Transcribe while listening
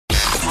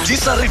di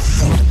sa re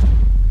fu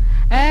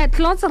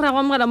Clauds re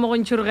go mogala mo go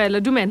Ntshirogele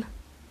dumela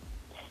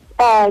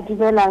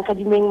dumelang ka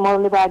dimeng mo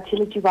le ba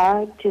tshiletse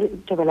ba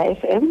Tobela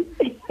FM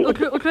o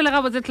tlhole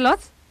ga botse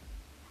Clauds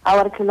a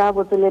wa re tlhola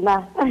botse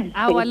lena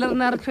a wa le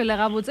rena re tlhole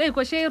ga botse e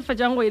ko she re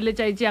fetjang go ile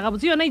tsaitsi ga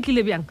botse yona e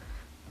tlile bjang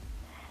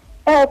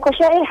ko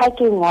she ha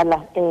ke ngwala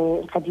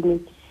ka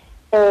dimeng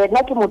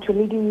nna ke motho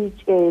le di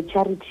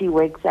charity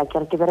works a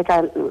ke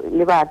bereka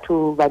le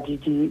batho ba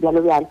didi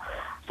bjalo bjalo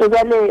so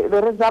jale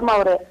re zama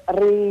gore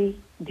re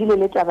dile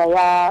le taba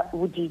ya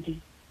bodidi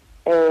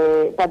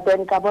but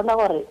then ka bona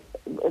gore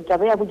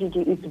taba ya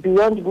bodidi it's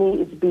beyond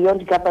me, it's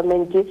beyond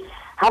government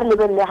ha re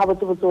lebelle ha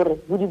botse gore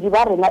bodidi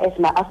ba rena as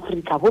ma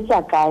Africa botsa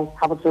kae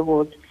ha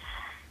botse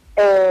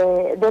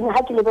then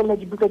ha ke lebelle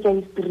dibuka tsa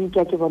history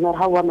ke bona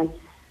ha woman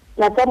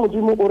la tsa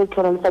modimo o re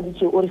tlhoreletsa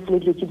ditse o re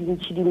fledile ke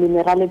dintshi di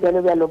minerale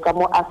bjalo ka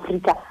mo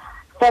Africa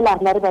fela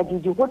rena re ba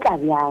didi go tla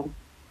bjang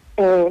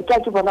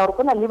ke bona gore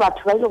gona le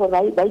batho ba ile gore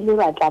ba ile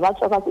ba tla ba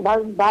tswa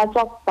ba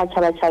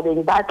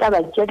tšhabatšhabeng ba tla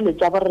ba tšedile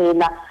tša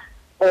borena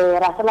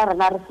ra fela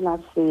rena re sena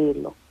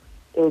selo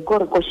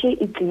kore koše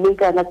e tlile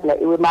ka yona tsela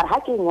ewe mara ga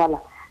ke ngwala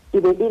e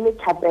be e le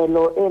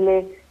thapelo e le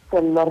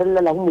sello re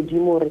llela go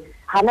modimo gore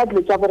gana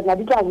dilo tša borena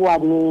di tla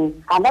boaneng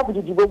gana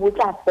bodidi bo bo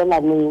tla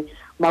fela neng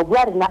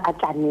mabua rena a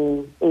tla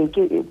neng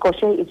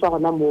koše e tswa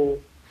gona moo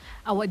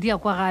awa di a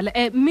kwagala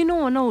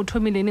mmino ona o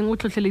thomileneng o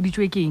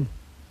tlhotlheleditswe keng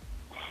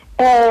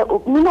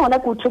mmino ona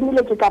ke o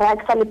thomile ke kare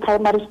ke sa le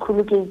primary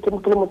school ke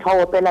le motho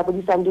wa opela bo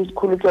di-Sunday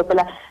school ke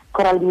opela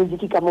choral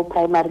music ka mo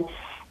primary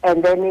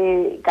and then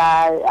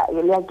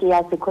le ke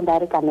ya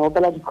secondary ka no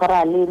opela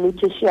di-choral le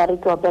tertiary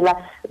ke opela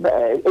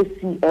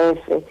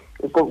ACF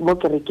mo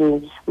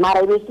kerekeng mara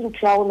e be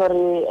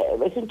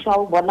sentšhwa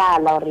o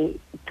bonala gore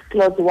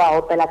Clauds wa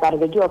opela ka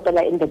re ke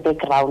opela in the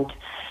background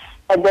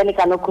and then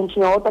ka no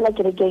continue opela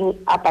kerekeng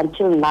up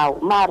until now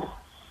mara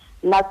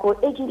nako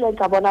e kile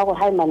ka bona go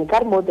hae mane ka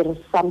re mo there is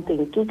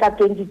something ke ka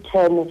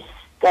 2010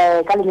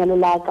 ka lenyalo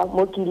la ka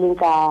mo ke ileng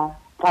ka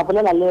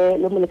bolela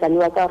le molekane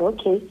wa ka gore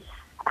okay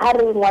ha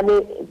re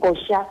ngwale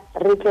kosha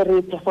re tle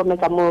re performe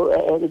ka mo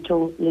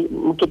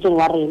moketeng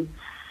wa rena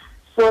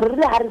so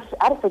re ha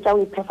re fetsa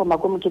o performa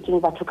ko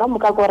moketeng batho ka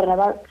moka go rena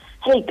ba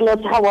hey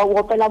Clauds ha wa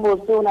opela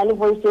botse o na le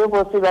voice e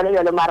botse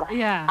bjalo mara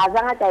a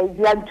zanga ka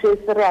idea ntwe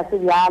serious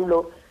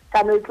bjalo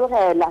ka no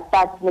itlogela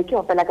but ne ke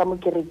opela ka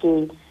mo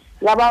kerekeng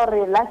ya ba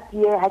gore last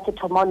year ha ke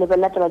thoma o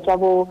lebella taba tša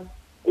bo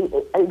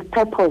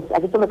purpose a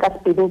ke tsome ka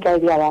speeding ka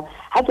ebjala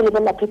ha ke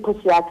lebella purpose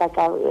ya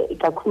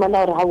ka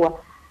khumana gore hawa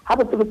ha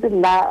botsebotse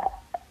nna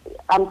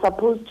I'm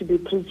supposed to be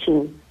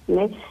preaching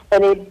and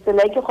it's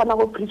like ke kgona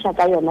go preacha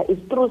ka yona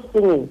is through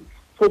singing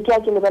so ke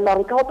lebella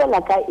gore ka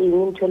opela ka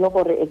eng ntho le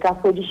gore e ka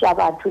fodiša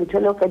batho ntho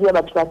le ka dia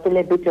batho ba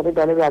celebrate re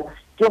bjalo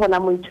ke gona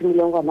mo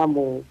ithomileng gona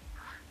moo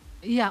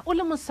ya o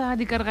le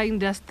mosadi ka re ga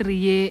industry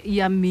ye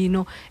ya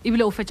mmino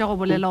ebile o fetša go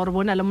bolela gore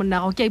bona le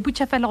monnago ke a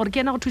iputša fela gore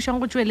ke ena go thušang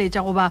go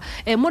tšweletša goba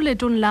mo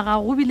letong la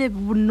gago go bile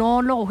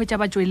bonolo go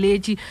hwetša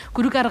batšweletši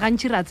kudu ka re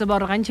gantši ra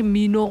tseba gore gantši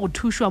mmino go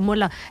thušwa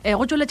mola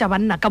go tšweletša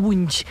banna ka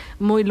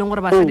bontši mo e leng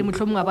gore basadi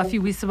mohlomong a ba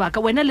fiwe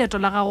sebaka wena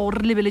leeto la gago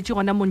re lebeletše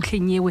gona mo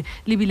ntlheng yewe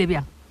le bile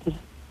bjang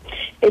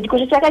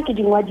dikoša tša ka ke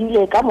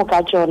dingwadile ka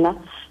moka tšona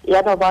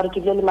ya ba re ke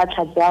bile le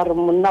matlhatsi a gore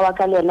monna wa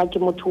ka le yona ke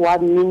motho wa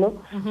mmino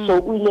so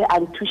o ile a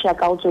nthuša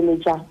ka go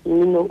tsweletša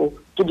mmino o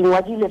ke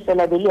dingwadile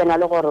fela be le yena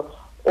le gore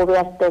o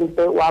beya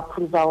stempe wa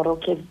approva gore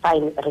okay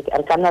fine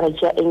re ka nna re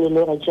tšea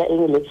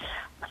engele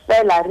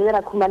fela re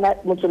ra khumana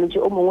motsweletši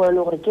o mongwe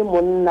le gore ke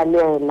monna le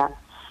yena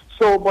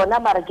so bona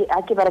mara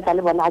a ke bereka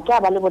le bona a ke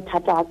a ba le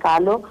bothata ga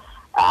kalo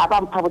a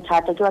ba mpha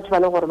bothata ke batho ba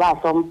le gore ba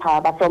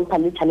hlompha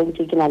le talent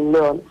ke na le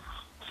yona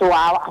so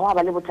a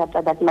ba le bothata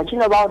that machine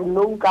ba gore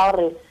no ka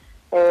gore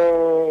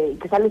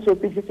ke sa le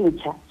sepe se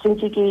sentšha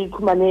sentše ke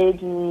khumane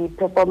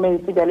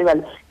di-performance bjale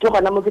ke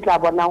gona mo ke tla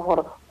bonang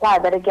gore go a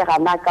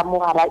berekegana ka mo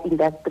gara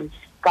industry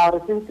ka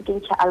gore since ke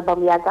ntšha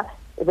album ya ka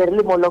e be re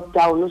le mo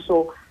lockdown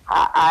so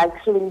a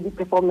actually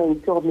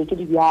di-performance gore le ke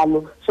di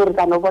bjalo so re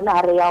ka no bona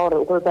gare ya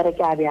gore go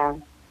bereke a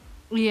bjang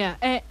ya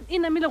e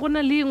namile go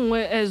na le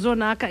nngwe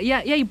zona ka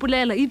ya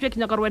ipolela e ke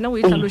nyaka gore wena o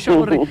e tlhaloša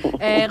gore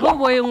go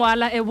bo e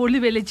ngwala bo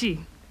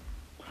lebeletšeng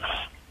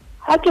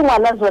ha ke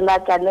ngwala zona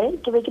kane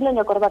ke be ke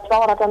nanya gore batho ba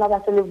go ratana ba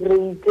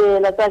celebrate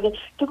la tsake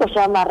ke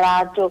koša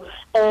marato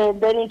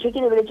then ntho ke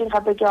lebeletseng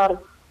gape ke gore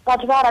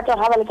batho ba rata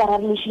ga ba le ka ra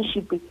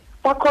relationship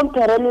ba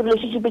compare le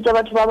relationship tša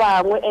batho ba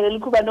bangwe le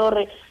khubane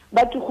gore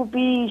ba ke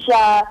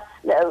khupiša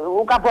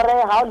o ka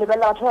borega o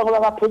lebella batho ba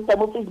bangwe ba posta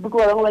mo Facebook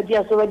ba bangwe ba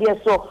dia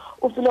so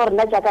o file gore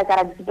nna jaaka ka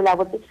ra disipela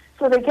botse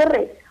so be ke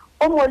re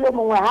o mongwe le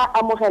mongwe ha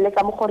amogele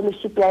ka mo gore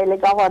relationship ya ile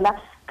ka gona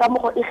ka mo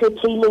go e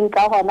kgetheileng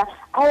ka gona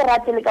a o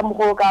ratele ka mo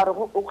go ka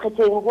gore o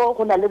kgetheng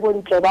go na le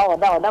bontle ba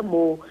gona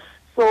mo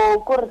so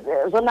gore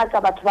zona ka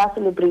batho ba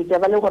celebrate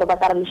ba le gore ba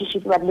ka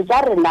relationship ba le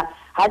ja rena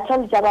ha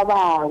tshwantse ja ba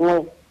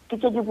bangwe ke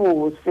tse di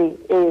bose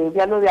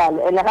bjalo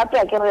ene gape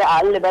ya ke re a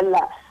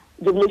lebella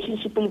the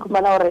relationship le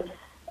kumana gore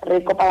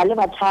re kopana le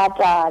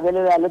mathata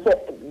bjalo so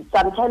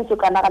sometimes o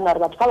ka nagana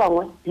gore batho ba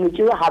bangwe dilo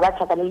tseo ga ba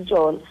tlhakane le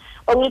tsone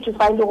only to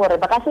find gore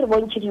ba ka se re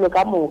bontse dilo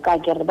ka moka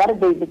ke re ba re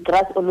the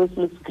grass always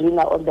looks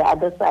greener on the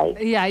other side.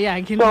 Yeah,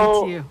 I can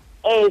meet you.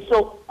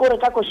 So kore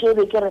ka ko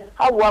shebe ke re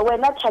ha wa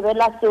wena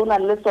thabela se ona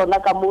le sona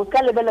ka mo ka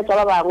lebele tsa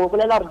ba bangwe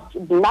bolela gore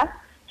nna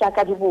tsa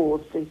ka di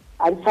botse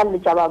a ntsa le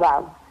tsa ba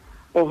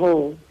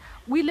bangwe.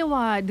 O ile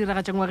wa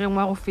diragatša ngwageng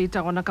wa go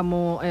feta gona ka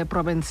mo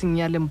provinceng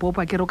ya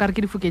Limpopo ke re o ka re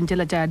ke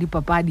difokentšela tša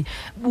dipapadi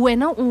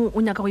wena o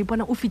nyaka go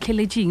ipona o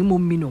fitlheletseng mo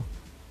mminong?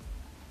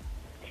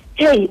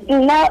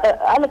 Nna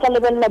a le ka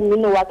lebelela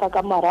mmino wa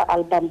ka mara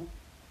album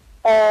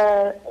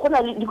go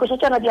na le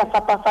dikošatšana di a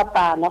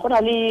fapa-fapana go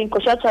na le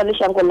košatša le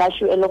Shango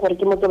Lashu e le gore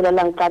ke mo ke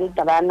bolelang ka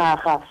taba ya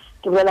naga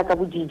ke bolela ka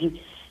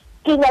bodidi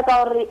ke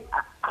nyaka gore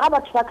ha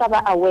batho ba ka ba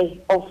aware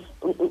of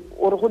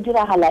or go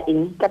diragala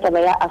eng ka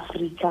taba ya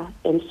Africa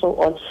and so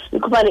on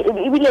because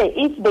ebile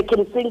if they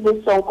can sing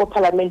this song ko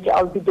parliament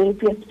I'll be the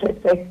happiest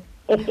person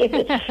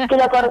ke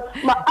la gore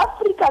ma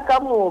Africa ka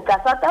moka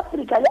South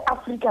Africa le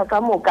Africa ka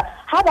moka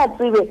ha ba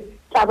tsebe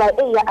taba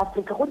e ya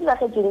Africa go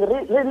diragetseng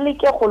re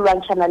leke go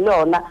lwantshana le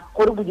yona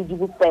gore bodidi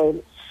bo fele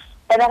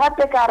ena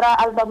gape ka ra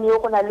album yo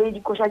go na le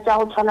dikoša tša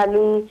go tshwana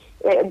le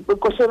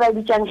koša ba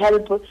bitšang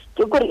help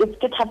ke gore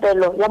ke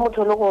thapelo ya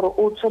motho le gore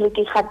o tshwere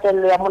ke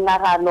kgatelelo ya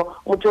monagano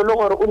motho le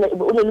gore o ne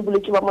le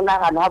bolwetse ba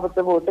monagano ga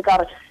botsebotse ka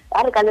gore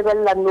a re ka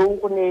lebelela nou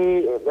go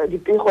ne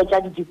dipego tša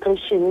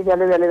di-depression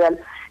bjale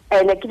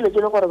ene ke dilo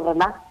tse le gore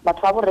rena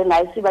batho ba bo rena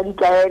e se ba di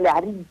tlwaele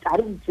ga re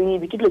di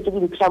tsebe ke dilo tse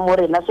di mpša mo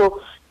rena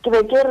so ke be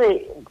ke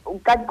re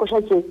ka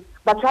dikoša tse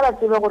batho ba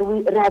tsebe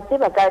gore re a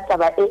tseba ka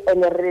taba e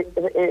ene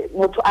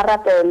motho a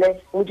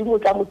rapele modimo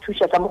tla mo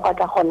thuša ka mokgwa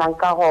ka kgonang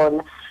ka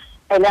gona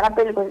ene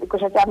gape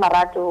dikoša tša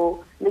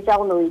marato le tša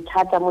go no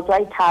ithata motho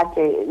a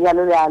ithate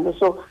bjalo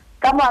so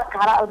ka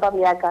mogara album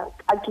ya ka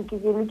ke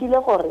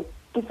lekile gore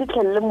ke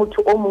fitlhelele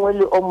motho o mongwe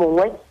le o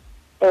mongwe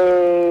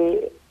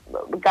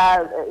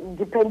ka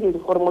depending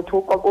gore motho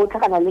o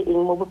tlhakana le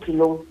eng mo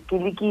bophelong ke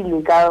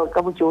lekile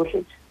ka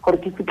bojotlhe gore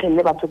ke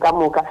fitlhelele batho ka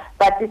moka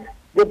but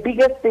the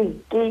biggest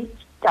thing ke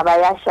taba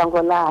ya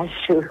Shango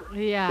Lashu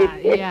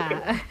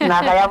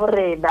naga ya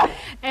borena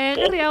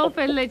re ya o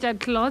feleletša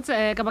Clauds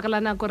ka baka la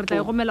nako re tla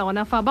e gomela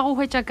gona fa ba go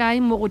hwetša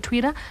kae mo go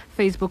Twitter,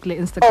 Facebook le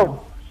Instagram?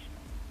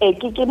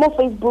 Ke mo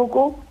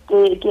Facebook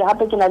ke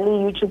hape ke na le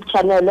YouTube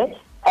channel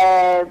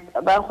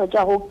ba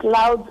hwetša go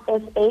Clauds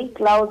SA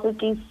Clauds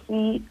ke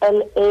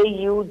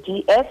CLAUDS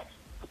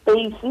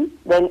space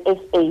then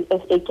SA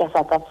ke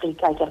South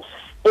Africa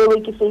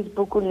ke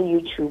Facebook le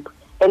YouTube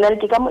and then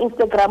ke ka mo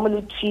Instagram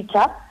le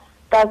Twitter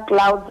ka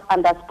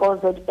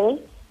Clauds_ZA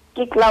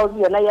ke Clauds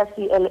yona ya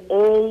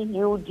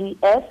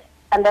CLAUDS_ZA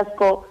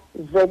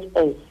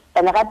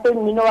and gape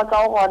mmino wa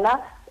ka gona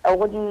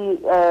go di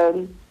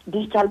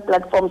digital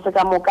platforms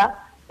ka moka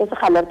e se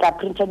gale ka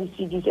printer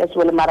di-CDs as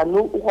well mara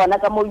no o gona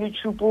ka mo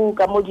YouTube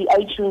ka mo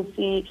di-iTunes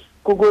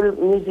Google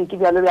Music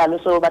bjalo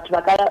so batho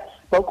ba ka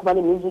ba khumane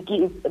music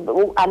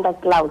under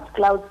Clauds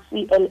CLAUDS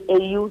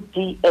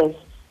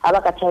ha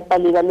ba ka type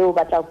le ba leo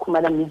ba tla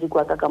khumana music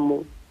wa ka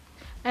mo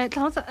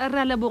Clauds re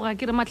a leboga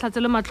ke re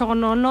matlhatselo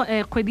matlhogonono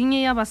kgweding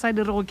ya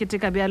basadi re go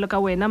keteka bjalo ka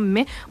wena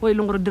mme o e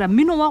leng gore dira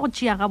mmino wa go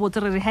tšea gabotse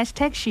re re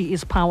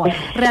 #SheIsPower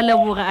re a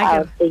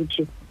leboga thank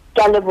you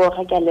ke a leboga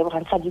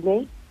re sa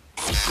dimeng